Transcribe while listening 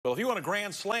Well, if you want a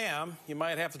grand slam, you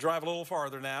might have to drive a little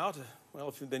farther now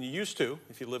than you used to.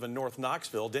 If you live in North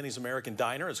Knoxville, Denny's American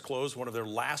Diner has closed one of their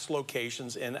last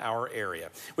locations in our area.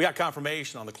 We got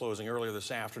confirmation on the closing earlier this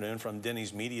afternoon from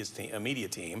Denny's media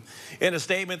team. In a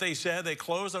statement, they said they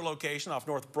closed their location off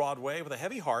North Broadway with a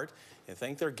heavy heart and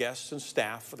thank their guests and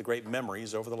staff for the great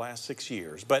memories over the last 6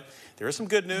 years. But there is some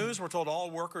good news. We're told all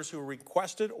workers who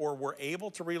requested or were able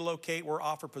to relocate were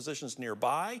offered positions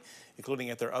nearby,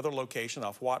 including at their other location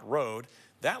off Watt Road.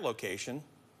 That location,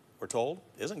 we're told,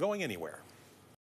 isn't going anywhere.